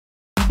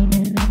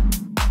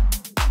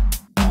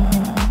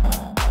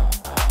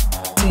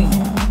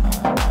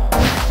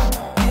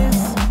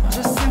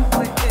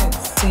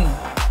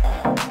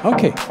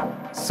Okay,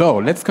 so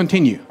let's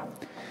continue.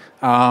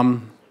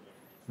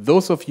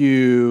 Those of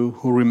you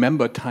who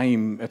remember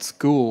time at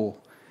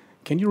school,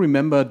 can you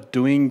remember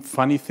doing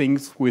funny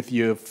things with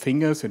your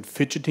fingers and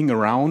fidgeting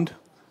around?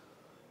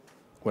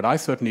 What I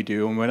certainly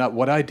do, and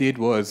what I did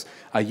was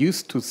I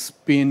used to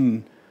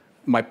spin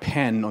my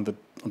pen on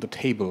the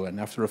table, and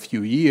after a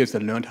few years I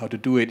learned how to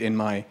do it in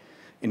my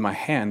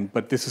hand,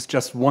 but this is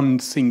just one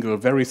single,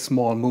 very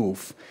small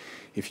move.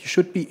 If you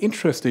should be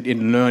interested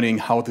in learning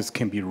how this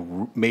can be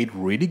made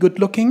really good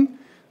looking,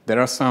 there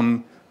are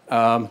some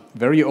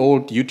very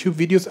old YouTube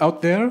videos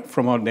out there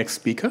from our next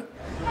speaker,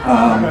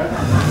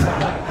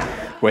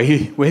 where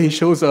he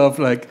shows off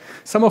like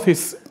some of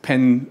his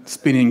pen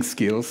spinning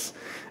skills.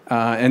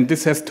 And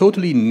this has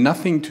totally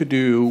nothing to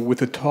do with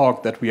the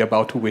talk that we are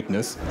about to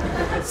witness.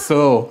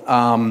 So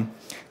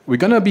we're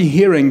going to be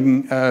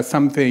hearing a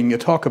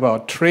talk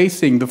about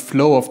tracing the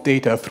flow of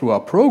data through our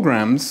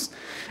programs.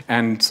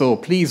 And so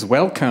please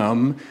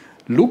welcome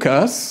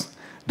Lukas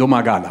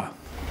Domagala.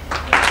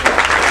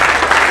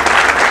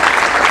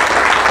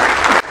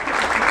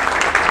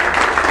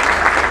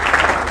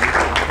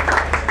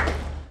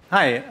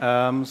 Hi,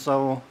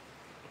 so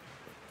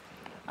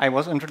I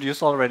was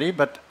introduced already,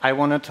 but I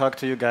want to talk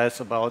to you guys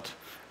about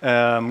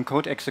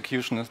code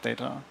execution as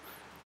data.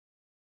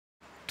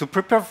 To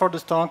prepare for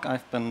this talk,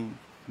 I've been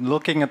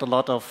looking at a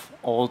lot of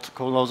old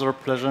Clojure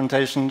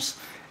presentations,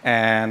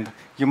 and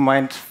you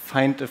might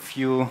find a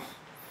few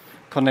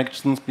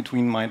connections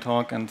between my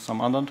talk and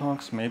some other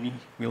talks, maybe,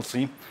 we'll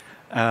see.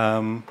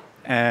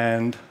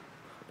 And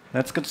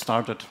let's get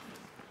started.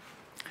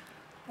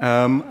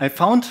 I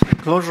found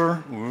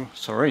Clojure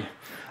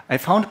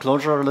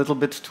a little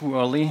bit too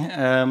early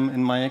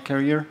in my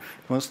career.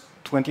 It was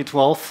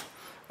 2012.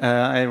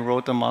 I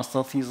wrote a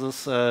master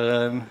thesis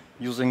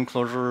using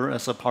Clojure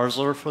as a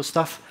parser for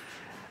stuff.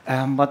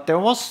 But there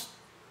was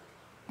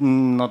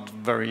not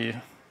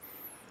very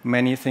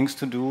many things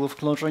to do with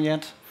Clojure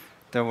yet.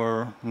 There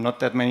were not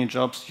that many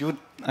jobs.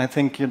 I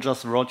think you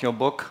just wrote your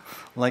book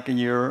like a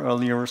year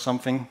earlier or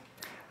something.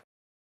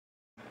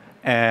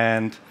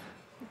 And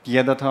the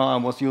editor I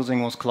was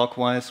using was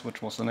Clockwise,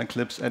 which was an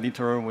Eclipse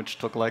editor, which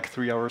took like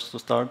 3 hours to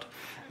start,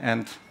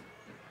 and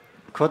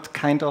could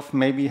kind of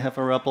maybe have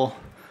a REPL.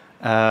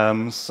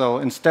 So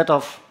instead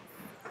of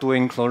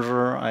doing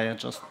Clojure, I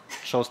just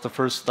chose the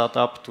first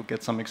startup to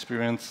get some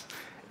experience,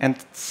 and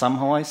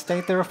somehow I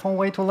stayed there for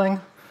way too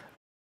long.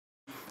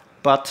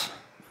 But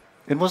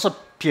it was a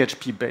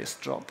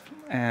PHP-based job,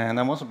 and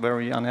I was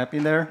very unhappy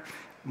there,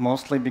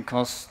 mostly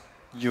because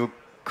you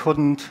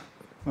couldn't.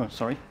 Oh,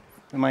 sorry,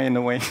 am I in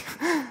the way?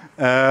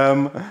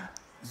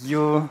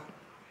 You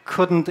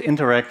couldn't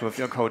interact with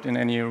your code in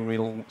any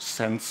real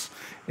sense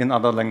in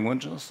other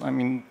languages. I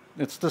mean,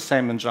 it's the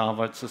same in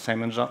Java, it's the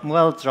same in Java.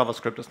 Well,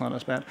 JavaScript is not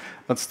as bad,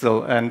 but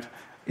still. And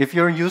if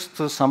you're used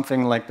to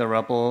something like the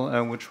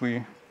REPL, which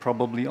we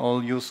probably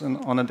all use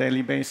on a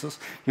daily basis,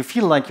 you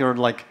feel like you're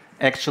like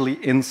actually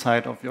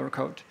inside of your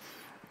code.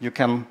 You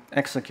can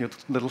execute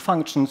little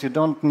functions. You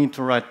don't need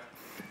to write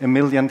a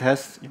million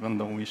tests, even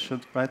though we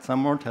should write some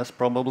more tests,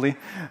 probably.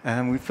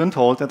 We've been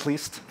told, at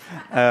least,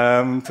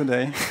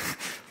 today.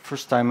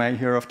 First time I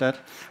hear of that.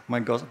 My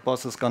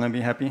boss is going to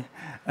be happy.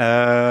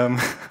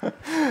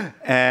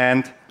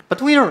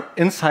 But we are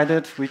inside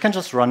it. We can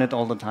just run it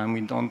all the time.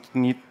 We don't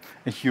need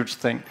a huge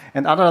thing.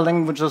 And other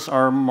languages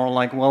are more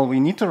like, well,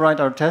 we need to write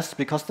our tests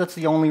because that's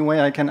the only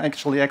way I can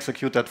actually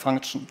execute that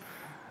function.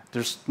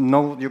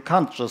 You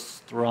can't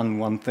just run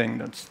one thing.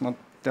 That's not,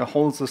 the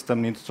whole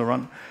system needs to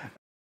run.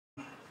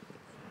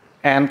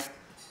 And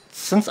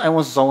since I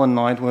was so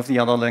annoyed with the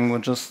other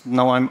languages,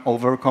 now I'm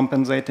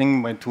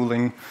overcompensating by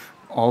tooling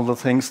all the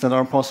things that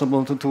are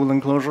possible to tool in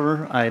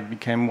Clojure. I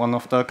became one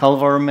of the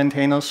Clojure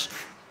maintainers,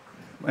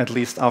 at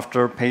least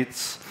after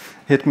Pates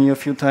hit me a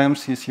few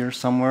times. He's here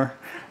somewhere.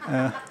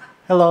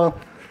 Hello.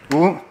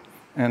 Ooh.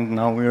 And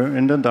now we're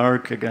in the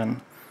dark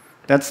again.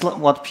 That's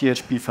what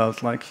PHP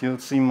felt like. You'll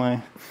see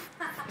my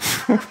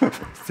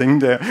thing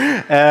there.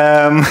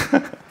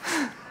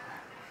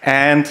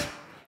 And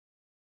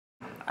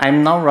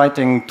I'm now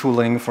writing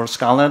tooling for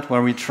Scarlet,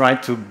 where we try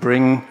to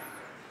bring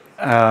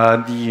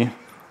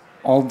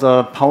all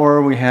the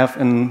power we have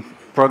in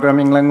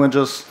programming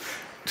languages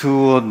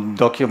to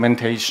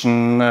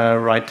documentation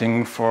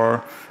writing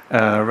for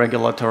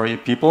regulatory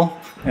people.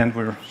 And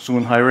we're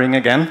soon hiring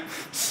again.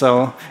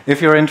 So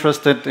if you're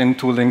interested in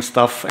tooling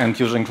stuff and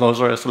using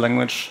Clojure as a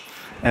language,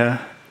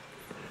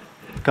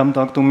 come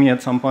talk to me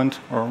at some point,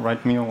 or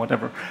write me, or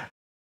whatever.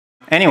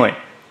 Anyway,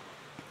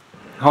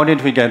 how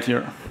did we get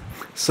here?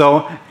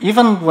 So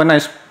even when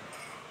I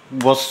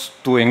was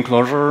doing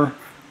Clojure,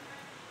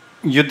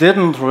 you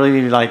didn't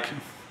really like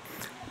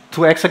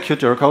to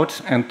execute your code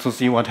and to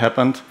see what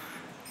happened.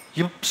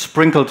 You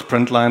sprinkled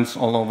print lines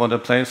all over the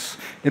place.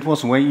 It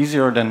was way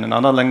easier than in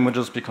other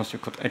languages because you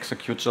could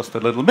execute just a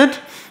little bit.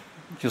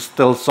 You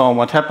still saw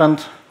what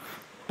happened.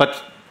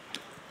 But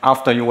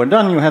after you were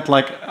done, you had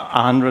like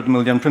 100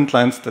 million print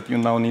lines that you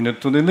now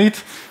needed to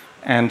delete.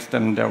 And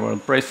then there were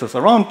braces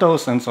around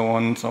those, and so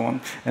on and so on.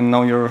 And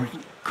now you're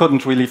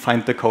couldn't really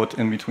find the code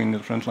in between the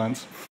different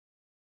lines.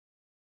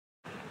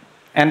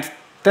 And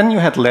then you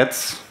had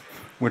LEDs,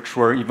 which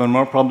were even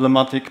more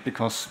problematic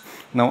because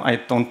now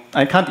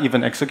I can't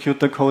even execute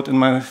the code in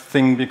my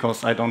thing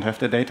because I don't have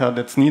the data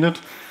that's needed.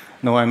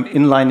 Now I'm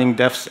inlining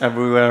defs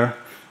everywhere,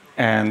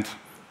 and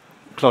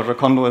Clojure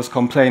Condo is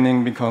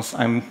complaining because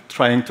I'm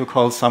trying to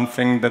call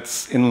something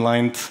that's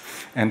inlined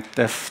and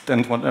deft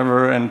and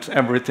whatever, and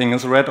everything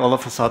is red all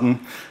of a sudden.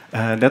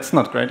 That's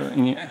not great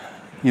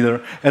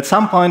either. At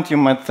some point, you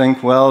might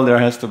think, well, there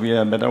has to be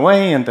a better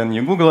way, and then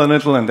you Google a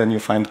little, and then you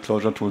find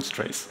Clojure tools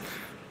trace,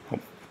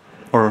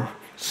 or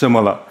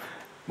similar,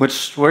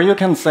 where you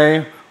can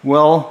say,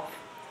 well,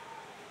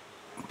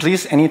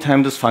 please,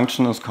 anytime this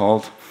function is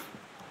called,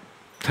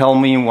 tell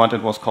me what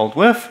it was called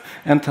with,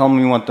 and tell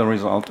me what the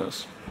result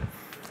is.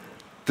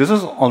 This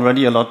is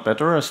already a lot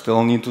better. I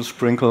still need to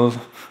sprinkle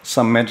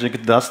some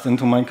magic dust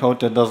into my code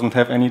that doesn't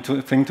have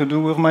anything to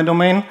do with my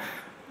domain,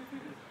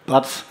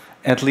 but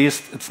at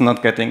least it's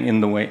not getting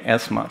in the way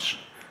as much.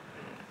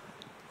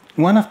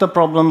 One of the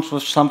problems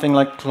with something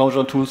like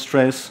Clojure tools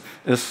trace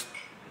is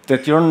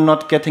that you're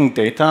not getting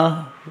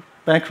data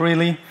back,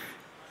 really.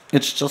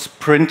 It's just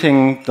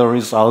printing the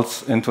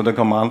results into the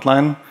command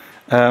line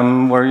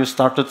where you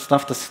started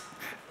stuff,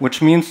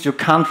 which means you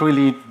can't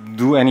really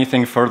do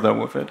anything further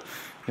with it.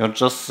 You're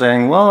just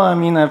saying, well, I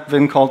mean, I've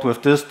been called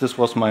with this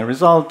was my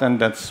result, and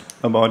that's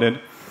about it.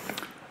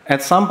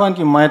 At some point,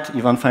 you might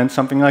even find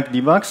something like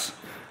debugs,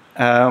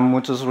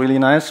 which is really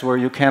nice, where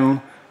you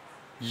can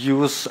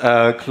use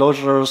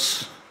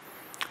Clojure's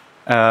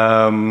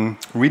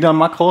reader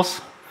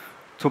macros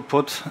to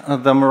put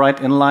them right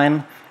in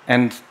line,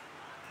 and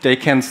they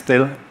can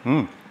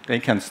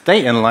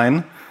stay in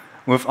line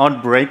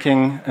without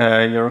breaking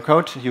your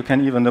code. You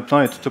can even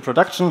deploy it to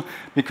production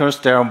because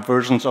there are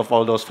versions of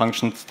all those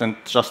functions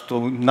that just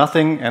do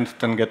nothing and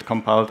then get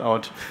compiled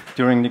out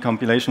during the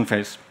compilation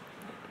phase.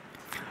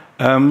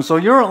 So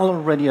you're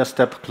already a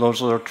step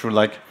closer to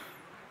like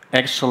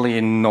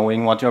actually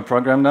knowing what your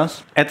program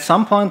does. At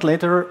some point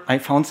later, I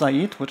found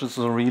Said, which is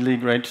a really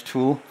great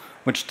tool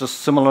which does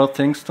similar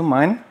things to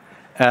mine.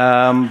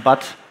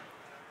 But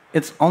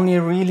it's only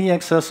really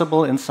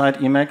accessible inside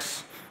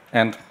Emacs,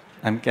 and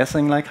I'm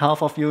guessing like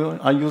half of you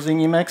are using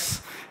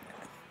Emacs.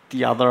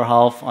 The other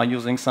half are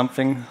using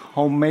something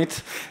homemade,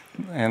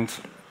 and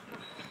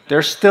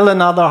there's still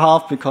another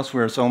half because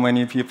we're so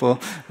many people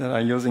that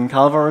are using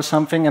Calva or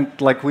something, and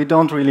like we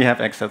don't really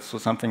have access to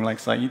something like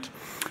Said.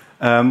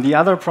 The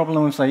other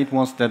problem with Said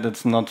was that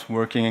it's not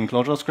working in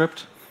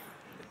ClojureScript.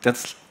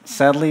 That's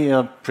sadly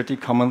a pretty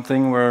common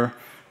thing where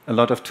a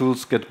lot of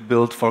tools get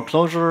built for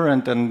Clojure,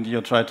 and then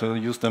you try to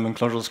use them in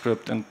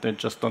ClojureScript, and they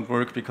just don't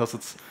work because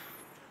it's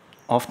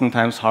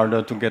oftentimes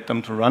harder to get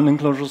them to run in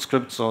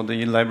ClojureScript, so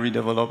the library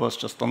developers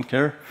just don't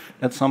care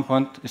at some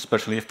point,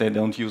 especially if they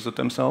don't use it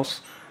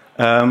themselves.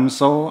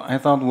 So I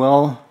thought,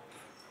 well,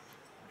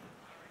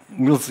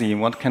 we'll see.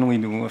 What can we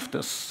do with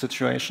this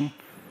situation?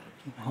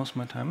 How's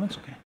my time? It's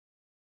okay.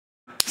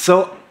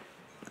 So,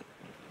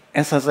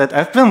 as I said,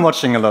 I've been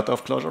watching a lot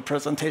of Clojure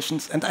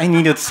presentations, and I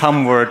needed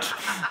some word.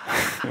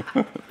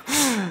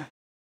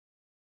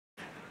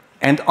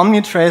 And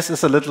Omni-trace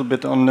is a little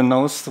bit on the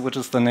nose, which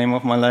is the name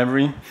of my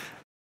library.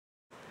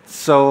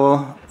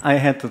 So I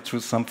had to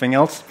choose something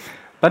else.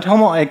 But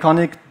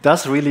homo-iconic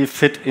does really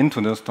fit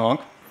into this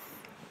talk.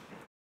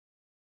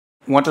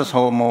 What does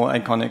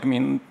homo-iconic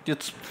mean?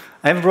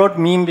 I wrote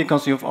meme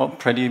because you've all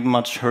pretty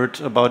much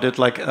heard about it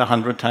like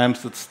 100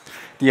 times. It's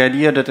the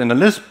idea that in a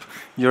Lisp,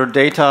 your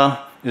data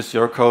is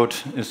your code,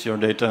 is your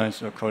data,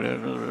 is your code.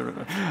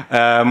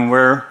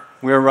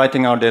 We're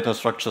writing our data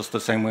structures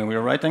the same way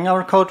we're writing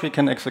our code. We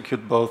can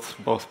execute both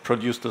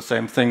produce the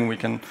same thing. We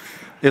can,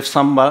 if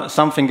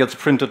something gets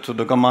printed to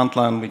the command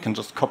line, we can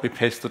just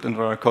copy-paste it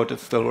into our code.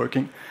 It's still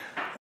working.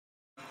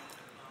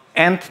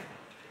 And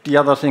the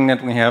other thing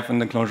that we have in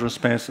the Clojure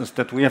space is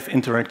that we have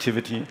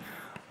interactivity.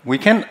 We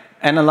can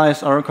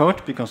analyze our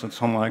code because it's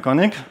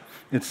homo-iconic.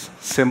 It's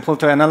simple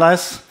to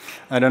analyze.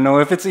 I don't know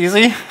if it's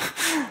easy.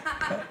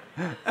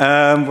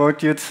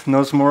 WorkDude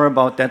knows more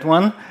about that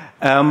one.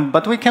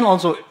 But we can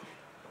also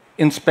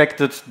inspect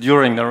it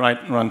during the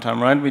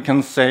runtime, right? We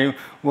can say,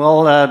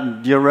 well,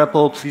 dear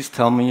REPL, please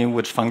tell me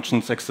which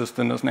functions exist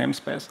in this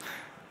namespace.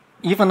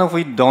 Even if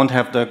we don't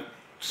have the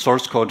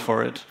source code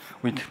for it,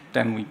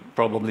 then we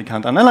probably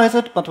can't analyze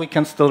it, but we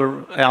can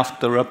still ask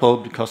the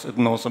REPL because it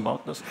knows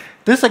about this.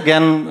 This,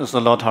 again, is a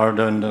lot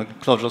harder in the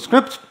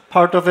ClojureScript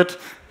part of it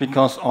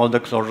because all the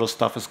Clojure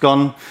stuff is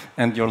gone,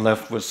 and you're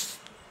left with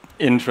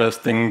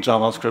interesting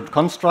JavaScript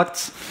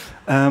constructs,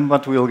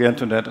 but we'll get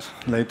to that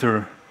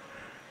later.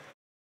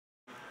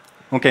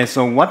 Okay,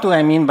 so what do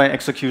I mean by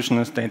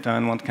executionist data,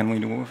 and what can we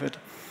do with it?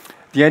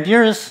 The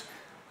idea is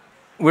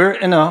we're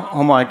in a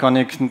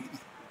homo-iconic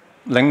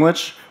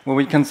language where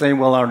we can say,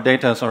 well, our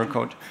data is our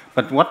code.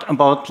 But what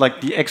about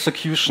like the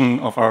execution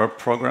of our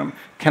program?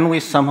 Can we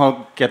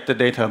somehow get the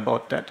data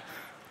about that?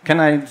 Can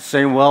I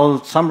say,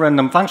 well, some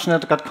random function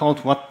that got called,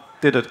 what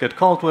did it get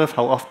called with?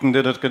 How often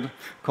did it get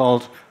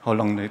called? How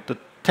long did it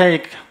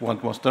take?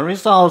 What was the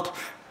result?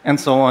 and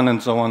so on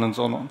and so on and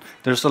so on.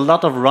 There's a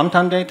lot of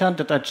runtime data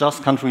that I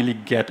just can't really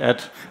get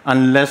at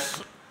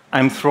unless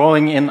I'm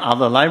throwing in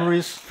other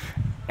libraries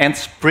and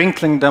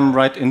sprinkling them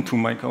right into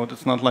my code.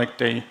 It's not like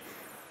they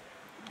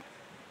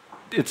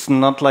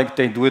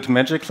do it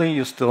magically.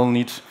 You still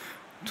need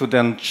to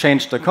then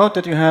change the code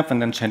that you have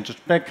and then change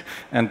it back.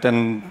 And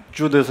then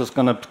Judith is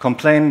going to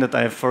complain that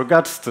I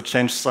forgot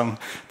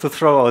to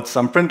throw out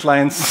some print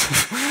lines.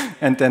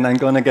 And then I'm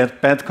going to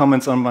get bad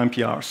comments on my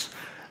PRs.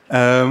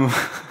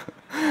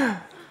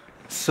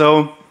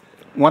 So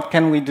what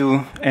can we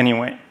do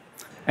anyway?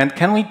 And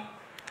can we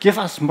give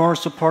us more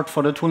support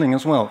for the tooling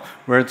as well?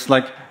 Where it's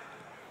like,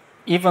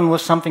 even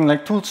with something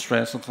like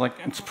toolstrace, it's like,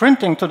 it's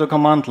printing to the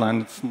command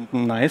line. It's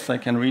nice, I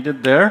can read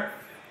it there.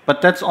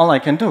 But that's all I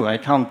can do. I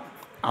can't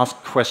ask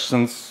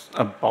questions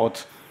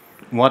about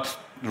what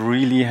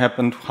really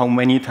happened, how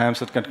many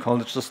times it got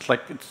called. It's just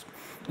like it's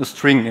a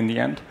string in the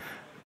end.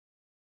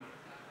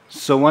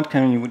 So what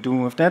can you do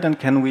with that, and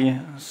can we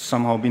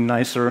somehow be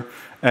nicer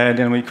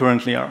than we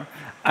currently are?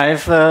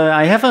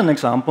 I have an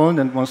example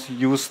that was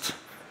used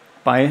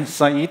by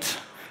Said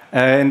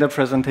in the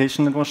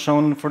presentation that was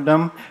shown for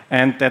them,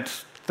 and that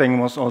thing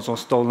was also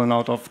stolen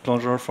out of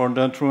Clojure for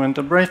the True and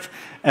the Brave,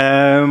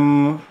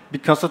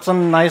 because it's a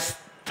nice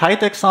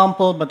tight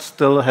example, but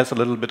still has a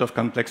little bit of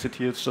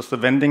complexity. It's just a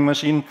vending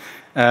machine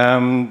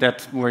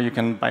where you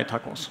can buy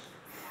tacos.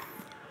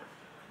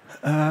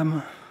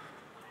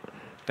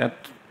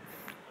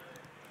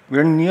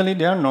 We're nearly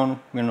there? No,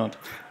 we're not.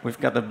 We've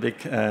got a big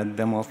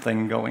demo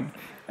thing going.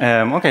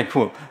 OK,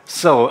 cool.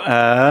 So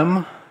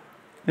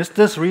is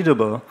this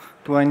readable?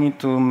 Do I need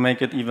to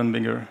make it even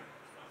bigger?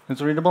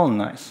 It's readable?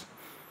 Nice.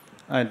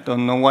 I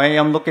don't know why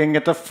I'm looking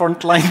at the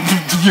front line.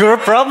 You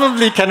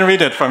probably can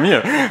read it from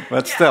here,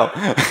 but still.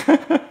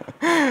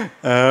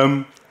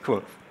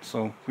 Cool.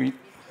 So we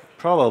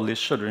probably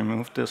should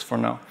remove this for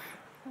now.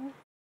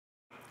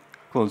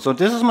 Cool. So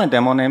this is my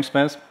demo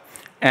namespace.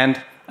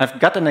 And I've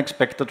got an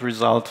expected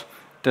result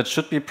that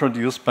should be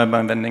produced by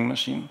my vending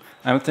machine.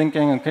 I'm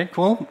thinking, OK,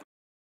 cool.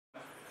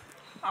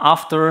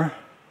 After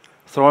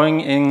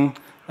throwing in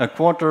a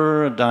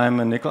quarter, a dime,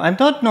 a nickel. I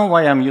don't know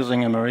why I'm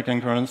using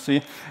American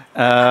currency,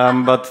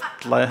 but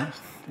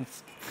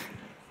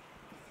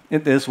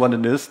it is what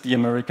it is. The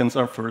Americans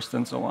are first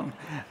and so on.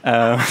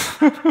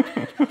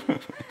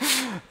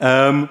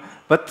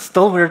 But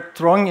still, we're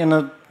throwing in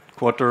a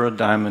quarter, a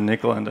dime, a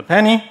nickel, and a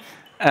penny.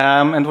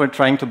 And we're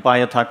trying to buy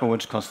a taco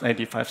which costs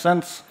 85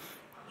 cents.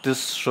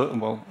 This should,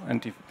 well,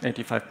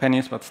 85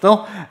 pennies, but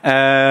still.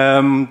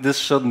 This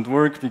shouldn't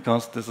work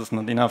because this is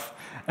not enough.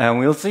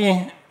 We'll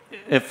see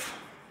if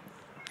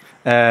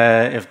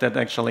that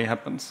actually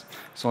happens.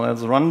 So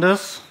let's run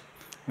this.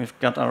 We've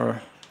got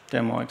our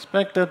demo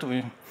expected.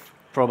 We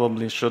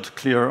probably should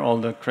clear all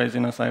the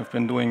craziness I've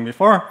been doing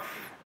before.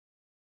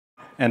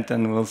 And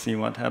then we'll see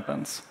what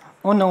happens.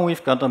 Oh no,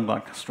 we've got a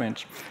bug.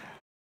 Strange.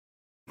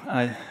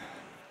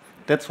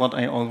 That's what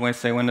I always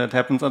say when that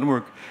happens at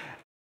work.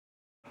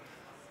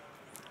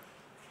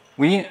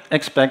 We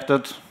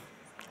expected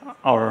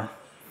our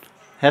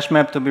hash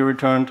map to be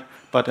returned,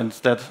 but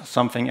instead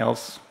something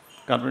else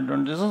got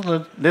returned. This is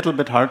a little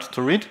bit hard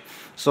to read,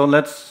 so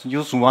let's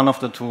use one of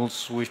the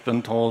tools we've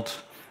been told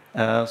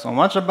so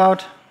much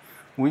about.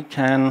 We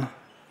can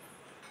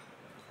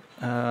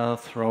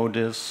throw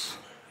this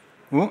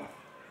to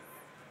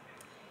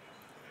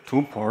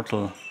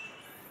Portal,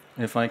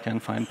 if I can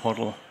find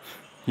Portal.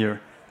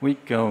 Here we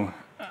go.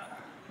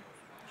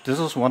 This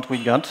is what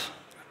we got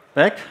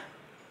back.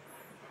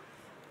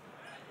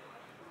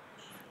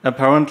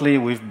 Apparently,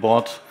 we've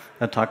bought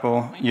a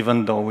taco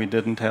even though we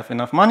didn't have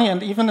enough money, and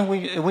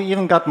we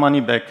even got money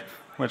back,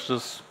 which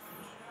is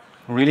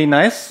really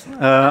nice.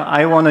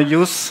 I want to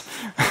use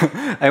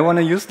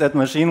that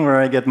machine where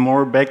I get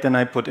more back than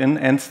I put in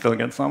and still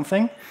get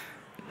something.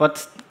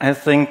 But I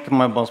think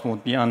my boss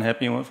would be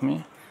unhappy with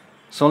me.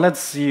 So let's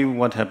see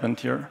what happened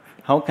here.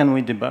 How can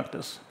we debug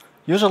this?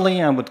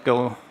 Usually, I would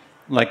go,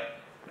 like,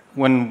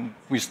 when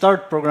we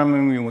start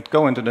programming, we would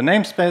go into the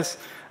namespace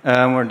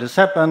where this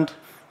happened.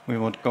 We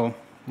would go,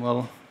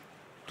 well,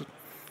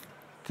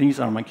 these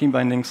are my key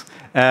bindings.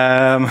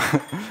 I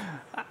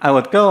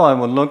would go, I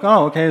would look,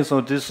 oh, OK, so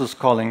this is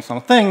calling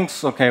some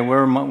things. OK,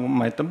 where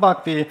might the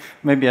bug be?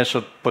 Maybe I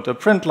should put a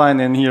print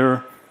line in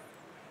here,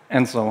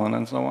 and so on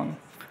and so on.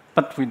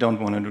 But we don't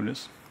want to do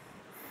this.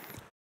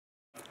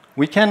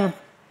 We can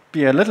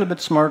be a little bit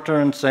smarter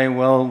and say,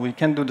 well, we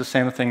can do the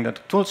same thing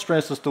that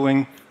toolstrace is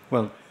doing.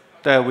 Well,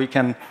 there we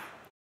can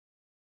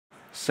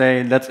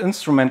say, let's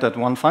instrument that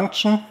one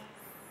function,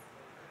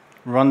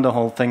 run the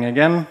whole thing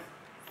again,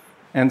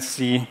 and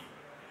see,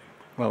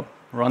 well,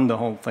 run the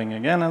whole thing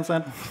again, as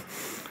that,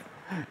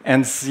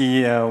 and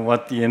see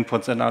what the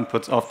inputs and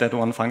outputs of that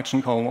one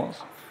function call was.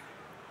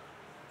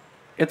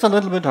 It's a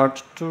little bit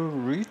hard to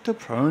read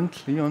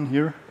apparently on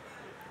here.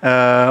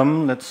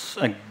 Let's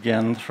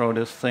again throw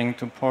this thing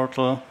to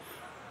Portal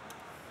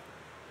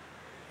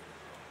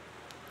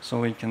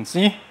so we can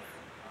see.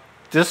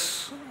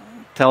 This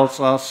tells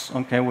us,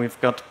 OK,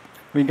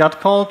 we got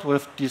called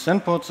with these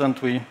inputs, and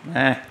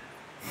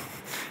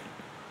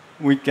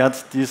we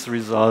get these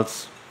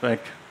results back.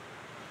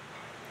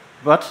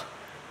 But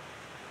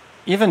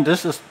even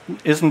this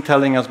isn't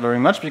telling us very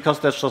much because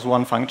that's just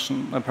one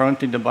function.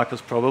 Apparently the bug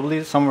is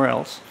probably somewhere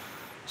else.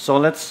 So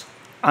let's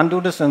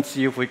undo this and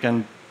see if we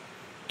can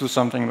do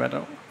something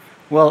better.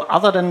 Well,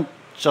 other than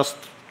just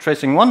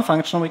tracing one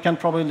function, we can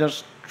probably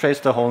just trace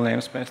the whole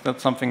namespace.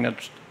 That's something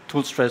that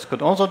toolstrace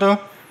could also do.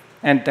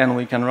 And then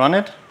we can run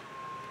it.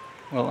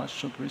 Well, I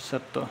should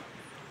reset the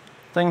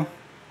thing.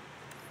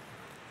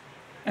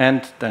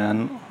 And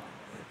then,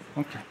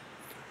 OK.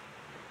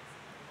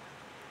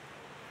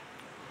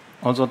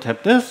 Also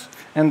tap this.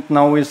 And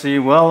now we see,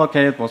 well,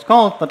 OK, it was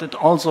called, but it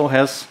also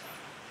has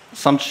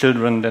some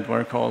children that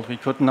were called. We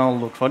could now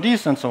look for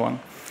these and so on.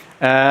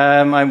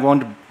 I'm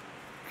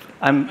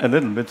a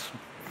little bit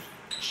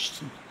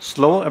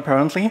slow,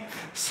 apparently.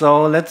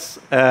 So let's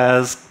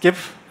skip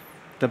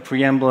the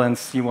preamble and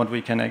see what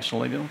we can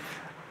actually do.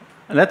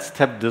 Let's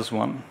tap this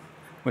one,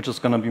 which is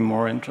going to be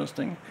more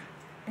interesting.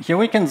 Here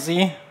we can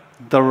see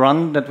the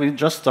run that we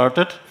just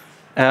started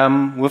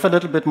with a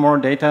little bit more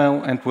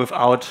data and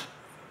without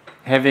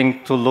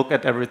having to look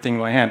at everything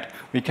by hand.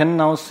 We can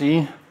now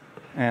see,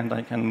 and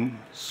I can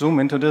zoom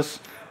into this.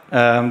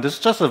 This is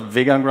just a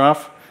Vega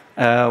graph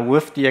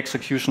with the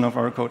execution of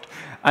our code.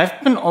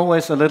 I've been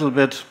always a little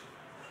bit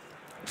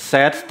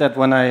sad that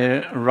when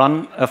I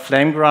run a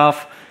flame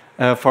graph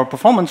for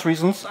performance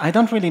reasons, I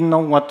don't really know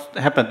what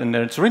happened in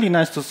there. It's really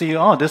nice to see,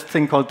 oh, this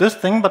thing called this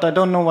thing, but I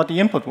don't know what the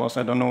input was.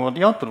 I don't know what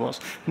the output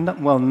was.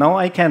 Well, now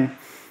I can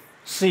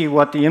see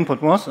what the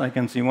input was. I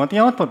can see what the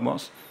output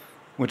was,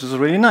 which is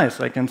really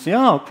nice. I can see,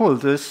 oh, cool.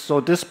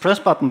 So this press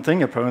button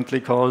thing apparently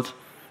called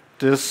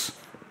this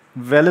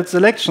valid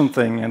selection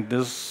thing and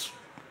this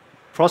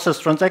process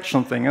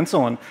transaction thing and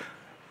so on.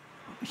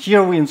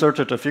 Here we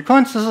inserted a few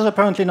coins. This is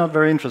apparently not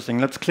very interesting.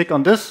 Let's click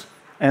on this,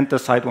 and the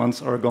side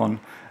ones are gone.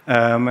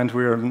 And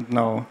we are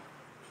now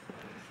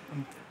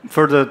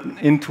further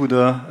into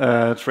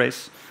the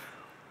trace.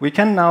 We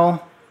can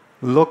now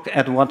look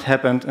at what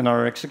happened in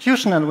our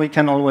execution, and we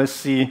can always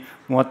see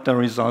what the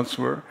results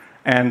were.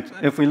 And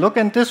if we look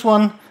at this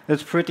one,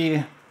 it's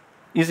pretty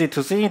easy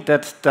to see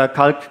that the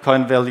calc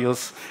coin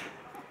values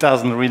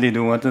doesn't really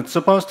do what it's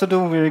supposed to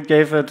do. We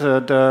gave it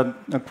a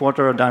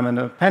quarter, a dime, and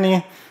a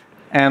penny.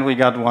 And we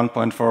got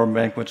 1.4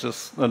 back, which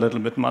is a little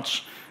bit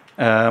much.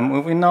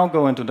 If we now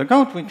go into the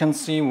code, we can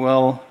see,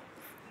 well,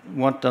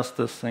 what does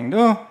this thing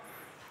do?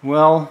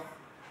 Well,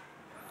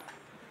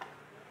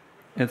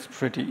 it's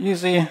pretty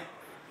easy.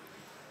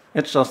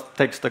 It just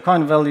takes the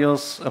coin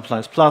values,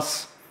 applies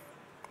plus.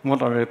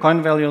 What are the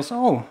coin values?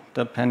 Oh,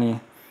 the penny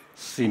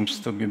seems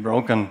to be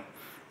broken.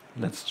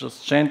 Let's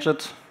just change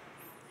it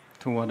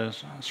to what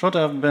it should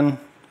have been.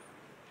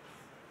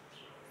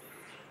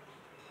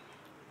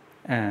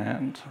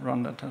 And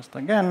run the test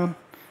again,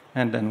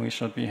 and then we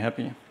should be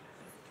happy.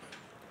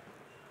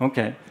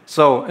 OK,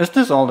 so is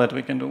this all that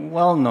we can do?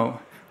 Well, no.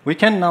 We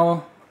can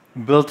now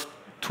build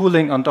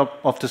tooling on top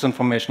of this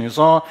information you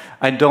saw.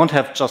 I don't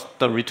have just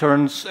the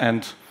returns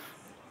and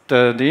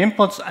the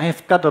inputs.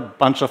 I've got a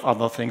bunch of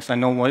other things. I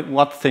know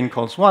what thing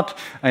calls what.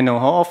 I know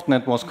how often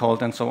it was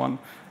called, and so on.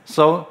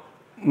 So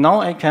now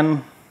I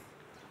can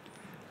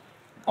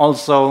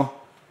also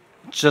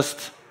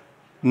just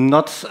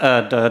not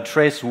the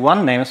trace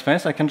one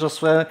namespace. I can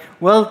just,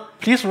 well,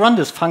 please run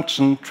this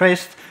function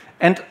traced.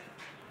 And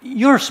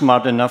you're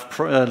smart enough,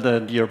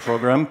 the dear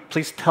program.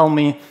 Please tell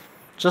me,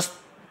 just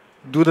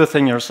do the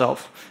thing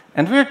yourself.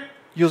 And we're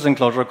using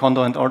Clojure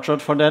Condo and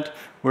Orchard for that,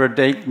 where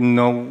they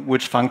know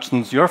which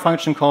functions your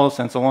function calls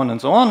and so on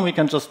and so on. We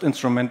can just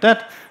instrument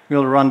that.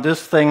 We'll run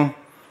this thing,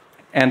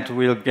 and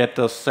we'll get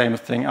the same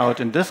thing out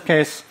in this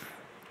case.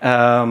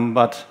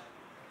 But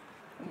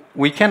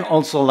we can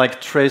also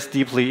trace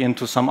deeply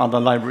into some other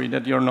library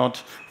that you're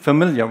not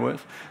familiar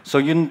with. So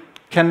you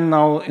can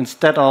now,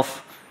 instead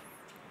of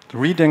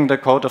reading the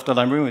code of the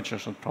library, which you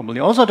should probably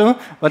also do,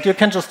 but you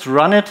can just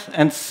run it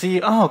and see,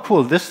 oh,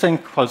 cool, this thing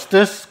calls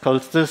this,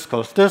 calls this,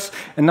 calls this,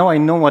 and now I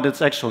know what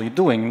it's actually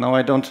doing. Now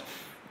I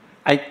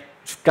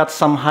got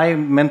some high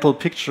mental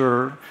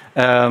picture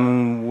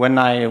when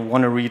I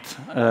want to read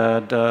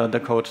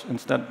the code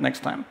instead next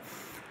time.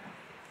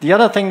 The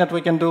other thing that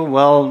we can do,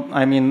 well,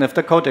 I mean, if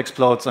the code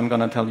explodes, I'm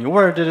going to tell you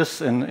where it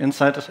is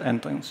inside it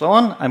and so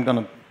on. I'm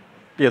going to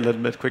be a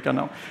little bit quicker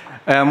now.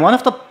 One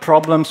of the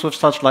problems with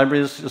such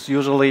libraries is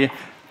usually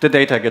the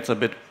data gets a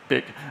bit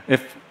big.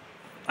 If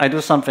I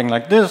do something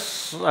like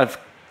this, I've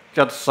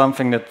got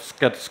something that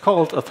gets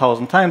called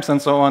 1,000 times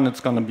and so on, it's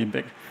going to be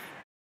big.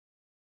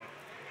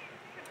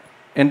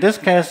 In this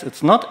case,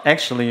 it's not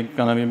actually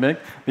going to be big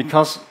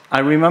because I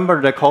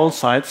remember the call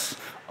sites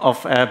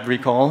of every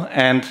call,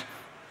 and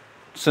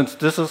since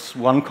this is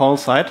one call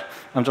site,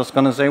 I'm just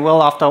going to say,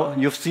 well, after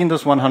you've seen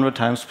this 100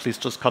 times, please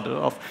just cut it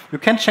off. You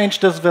can change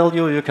this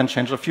value. You can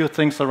change a few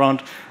things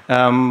around.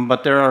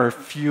 But there are a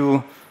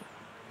few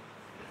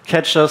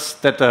catches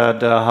that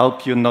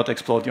help you not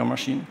explode your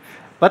machine.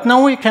 But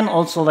now we can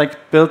also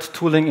build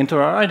tooling into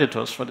our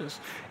editors for this.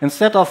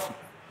 Instead of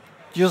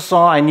you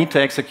saw I need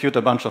to execute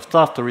a bunch of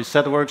stuff to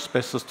reset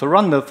workspaces to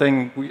run the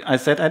thing. I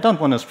said I don't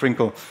want to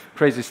sprinkle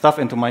crazy stuff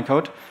into my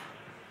code.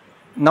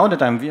 Now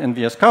that I'm in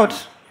VS Code,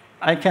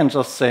 I can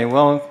just say,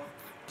 well,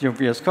 dear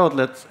VS Code,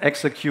 let's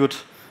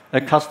execute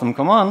a custom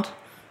command,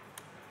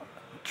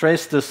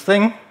 trace this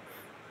thing,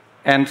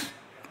 and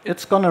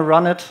it's going to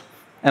run it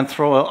and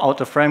throw out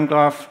a frame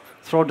graph,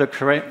 throw the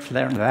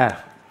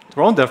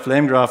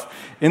flame graph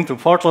into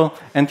Portal,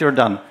 and you're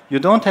done. You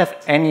don't have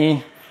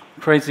any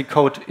crazy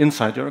code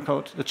inside your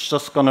code. It's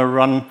just going to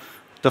run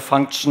the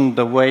function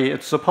the way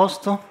it's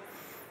supposed to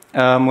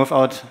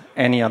without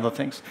any other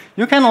things.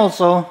 You can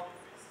also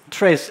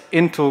trace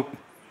into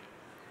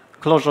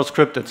Clojure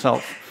script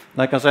itself.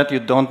 Like I said, you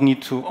don't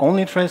need to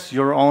only trace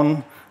your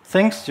own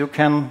things. You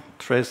can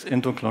trace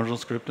into Clojure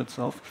script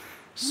itself.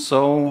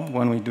 So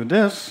when we do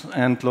this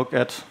and look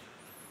at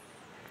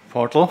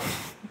Portal,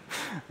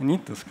 I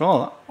need to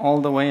scroll all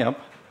the way up.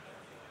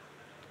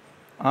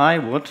 I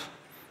would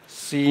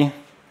see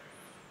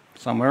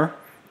somewhere.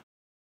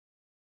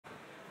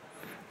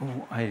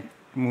 Oh, I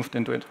moved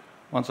into it.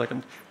 1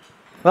 second.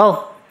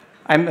 Well,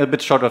 I'm a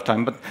bit short of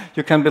time, but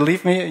you can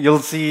believe me, you'll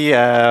see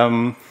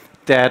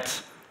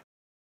that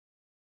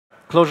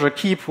Clojure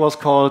Keep was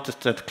called,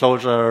 that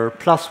Clojure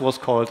Plus was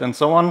called, and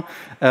so on.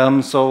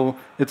 So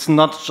it's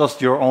not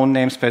just your own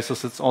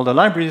namespaces, it's all the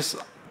libraries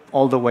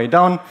all the way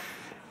down.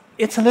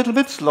 It's a little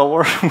bit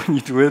slower when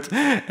you do it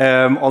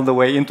all the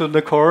way into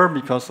the core,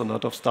 because a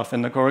lot of stuff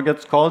in the core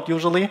gets called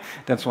usually.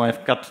 That's why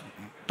I've got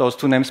those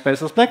 2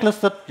 namespaces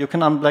blacklisted. You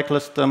can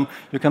unblacklist them.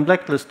 You can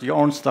blacklist your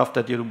own stuff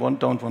that you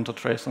don't want to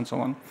trace, and so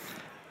on.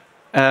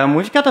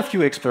 We've got a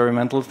few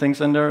experimental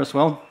things in there as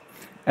well.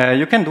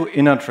 You can do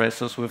inner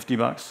traces with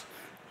debugs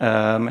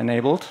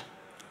enabled,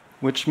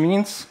 which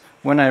means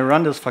when I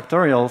run this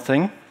factorial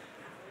thing,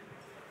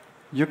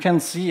 you can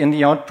see in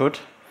the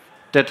output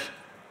that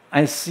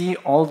I see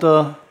all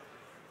the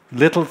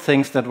little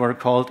things that were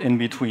called in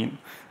between.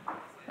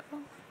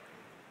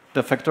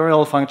 The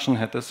factorial function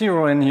had the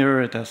 0 in here,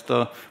 it has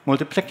the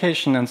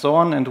multiplication and so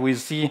on, and we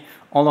see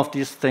all of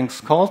these things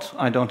called.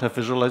 I don't have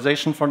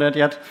visualization for that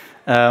yet,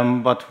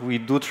 but we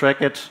do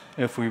track it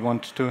if we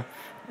want to.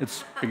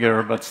 It's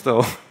bigger, but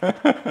still.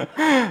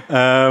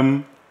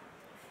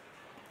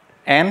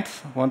 And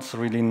what's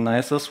really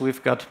nice is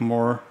we've got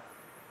more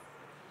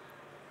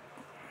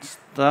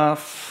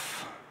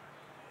stuff.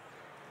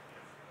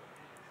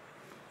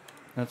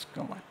 Let's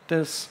go like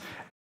this.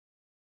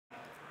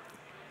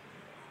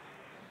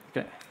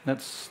 Okay,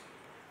 let's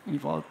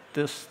evolve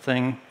this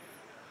thing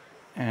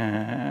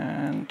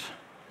and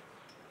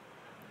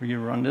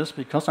rerun this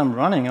because I'm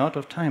running out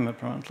of time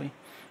apparently.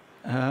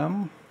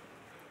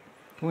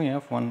 We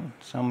have one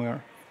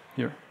somewhere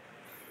here.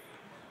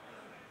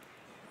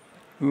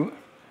 Ooh.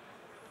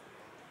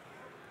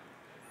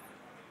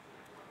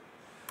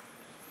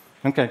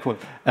 Okay, cool.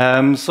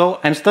 So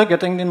I'm still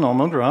getting the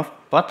normal graph,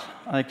 but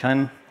I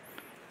can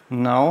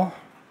now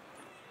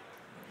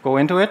go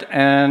into it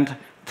and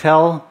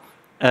tell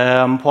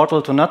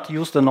Portal to not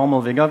use the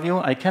normal Vega view.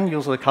 I can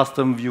use a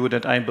custom view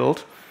that I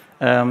built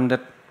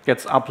that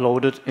gets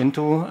uploaded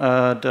into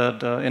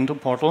into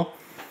Portal,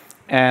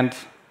 and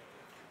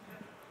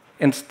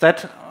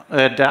instead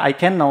I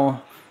can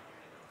now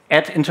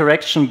add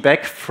interaction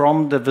back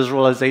from the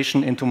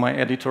visualization into my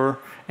editor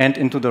and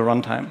into the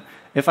runtime.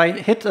 If I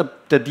hit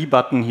the D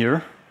button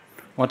here,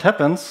 what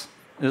happens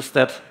is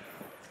that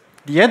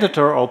the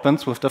editor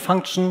opens with the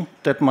function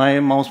that my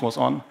mouse was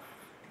on.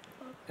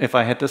 If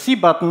I hit the C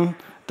button,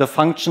 the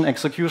function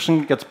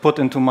execution gets put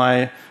into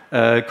my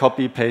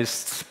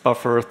copy-paste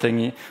buffer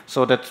thingy,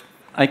 so that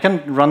I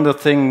can run the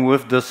thing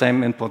with the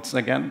same inputs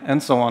again,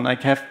 and so on. I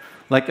have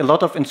like a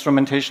lot of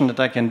instrumentation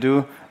that I can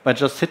do by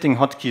just hitting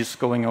hotkeys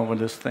going over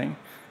this thing.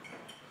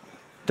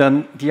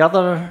 Then the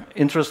other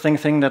interesting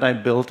thing that I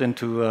built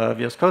into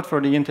VS Code for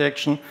the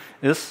interaction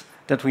is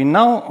that we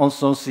now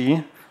also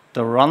see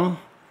the run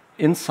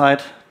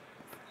inside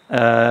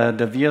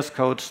the VS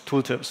Code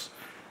tooltips.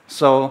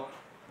 So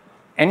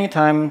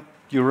anytime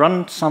you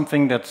run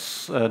something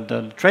that's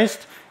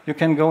traced, you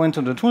can go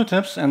into the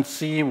tooltips and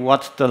see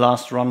what the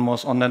last run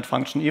was on that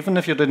function. Even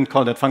if you didn't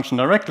call that function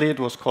directly, it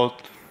was called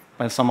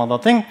by some other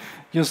thing,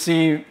 you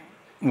see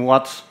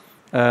what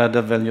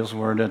the values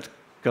were that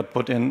got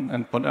put in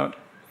and put out.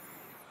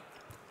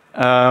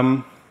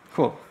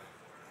 Cool.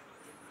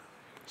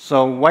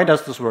 So why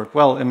does this work?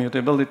 Well,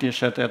 immutability,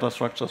 shared data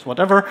structures,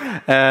 whatever.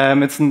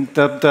 It's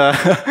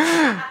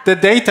the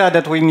data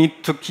that we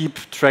need to keep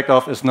track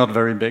of is not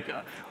very big.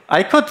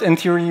 I could, in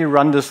theory,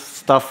 run this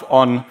stuff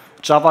on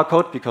Java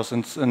code because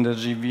it's in the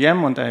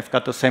JVM and I've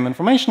got the same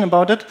information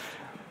about it.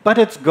 But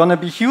it's going to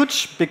be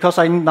huge because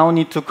I now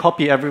need to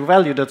copy every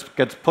value that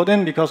gets put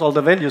in because all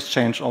the values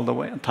change all the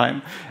way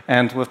time.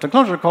 And with the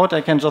Clojure code, I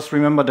can just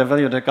remember the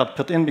value that got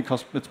put in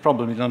because it's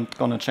probably not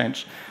going to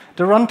change.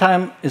 The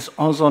runtime is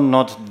also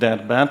not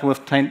that bad.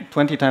 With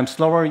 20 times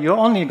slower, you're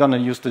only going to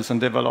use this in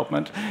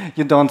development.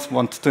 You don't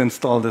want to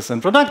install this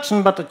in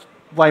production, but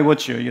why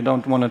would you? You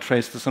don't want to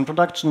trace this in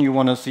production. You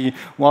want to see,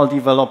 while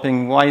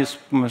developing, why is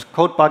my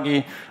code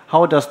buggy?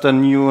 How does the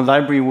new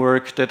library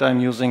work that I'm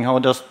using? How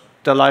does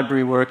the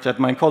library work that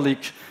my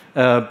colleague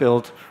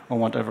built, or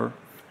whatever?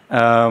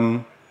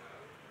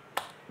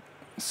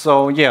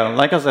 So yeah,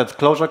 like I said,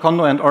 Clojure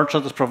Condo and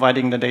Orchard is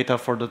providing the data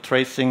for the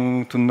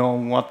tracing to know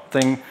what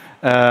thing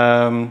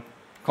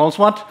calls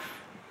what.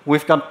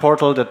 We've got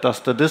Portal that does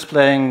the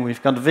displaying.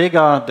 We've got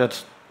Vega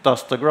that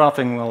does the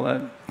graphing.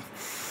 Well,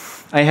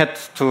 I had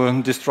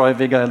to destroy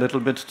Vega a little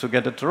bit to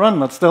get it to run,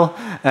 but still.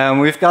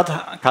 We've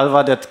got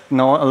Calva that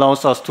now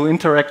allows us to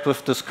interact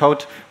with this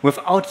code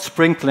without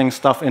sprinkling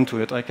stuff into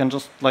it. I can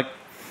just like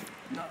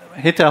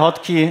hit a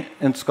hotkey,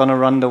 and it's going to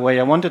run the way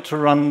I want it to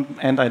run,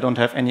 and I don't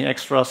have any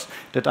extras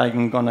that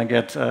I'm going to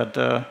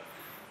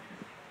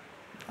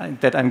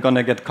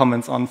get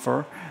comments on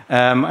for.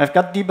 I've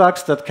got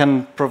debugs that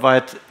can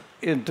provide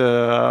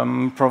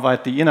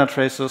the inner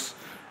traces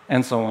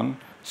and so on.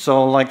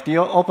 So like the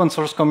open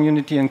source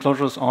community in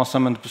Clojure is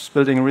awesome and is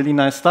building really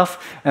nice stuff,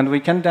 and we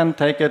can then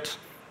take it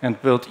and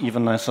build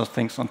even nicer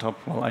things on top.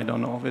 Well, I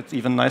don't know if it's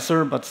even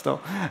nicer, but still.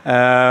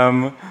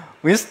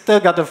 We still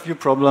got a few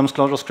problems.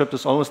 ClojureScript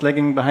is always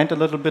lagging behind a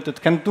little bit.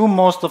 It can do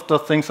most of the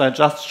things I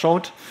just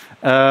showed,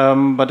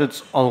 but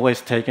it's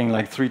always taking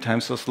like 3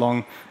 times as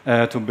long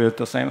to build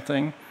the same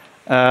thing.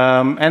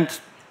 And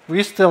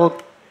we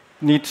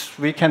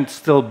can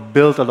still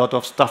build a lot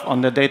of stuff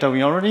on the data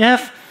we already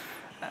have.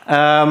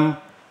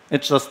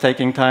 It's just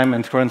taking time,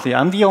 and currently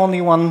I'm the only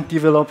one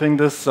developing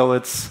this, so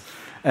it's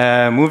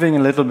moving a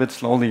little bit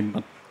slowly.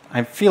 But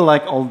I feel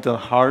like all the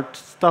hard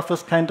stuff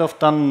is kind of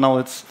done. Now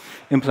it's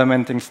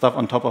implementing stuff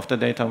on top of the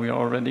data we are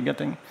already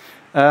getting.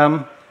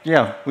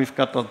 Yeah, we've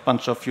got a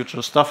bunch of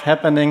future stuff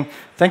happening.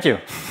 Thank you.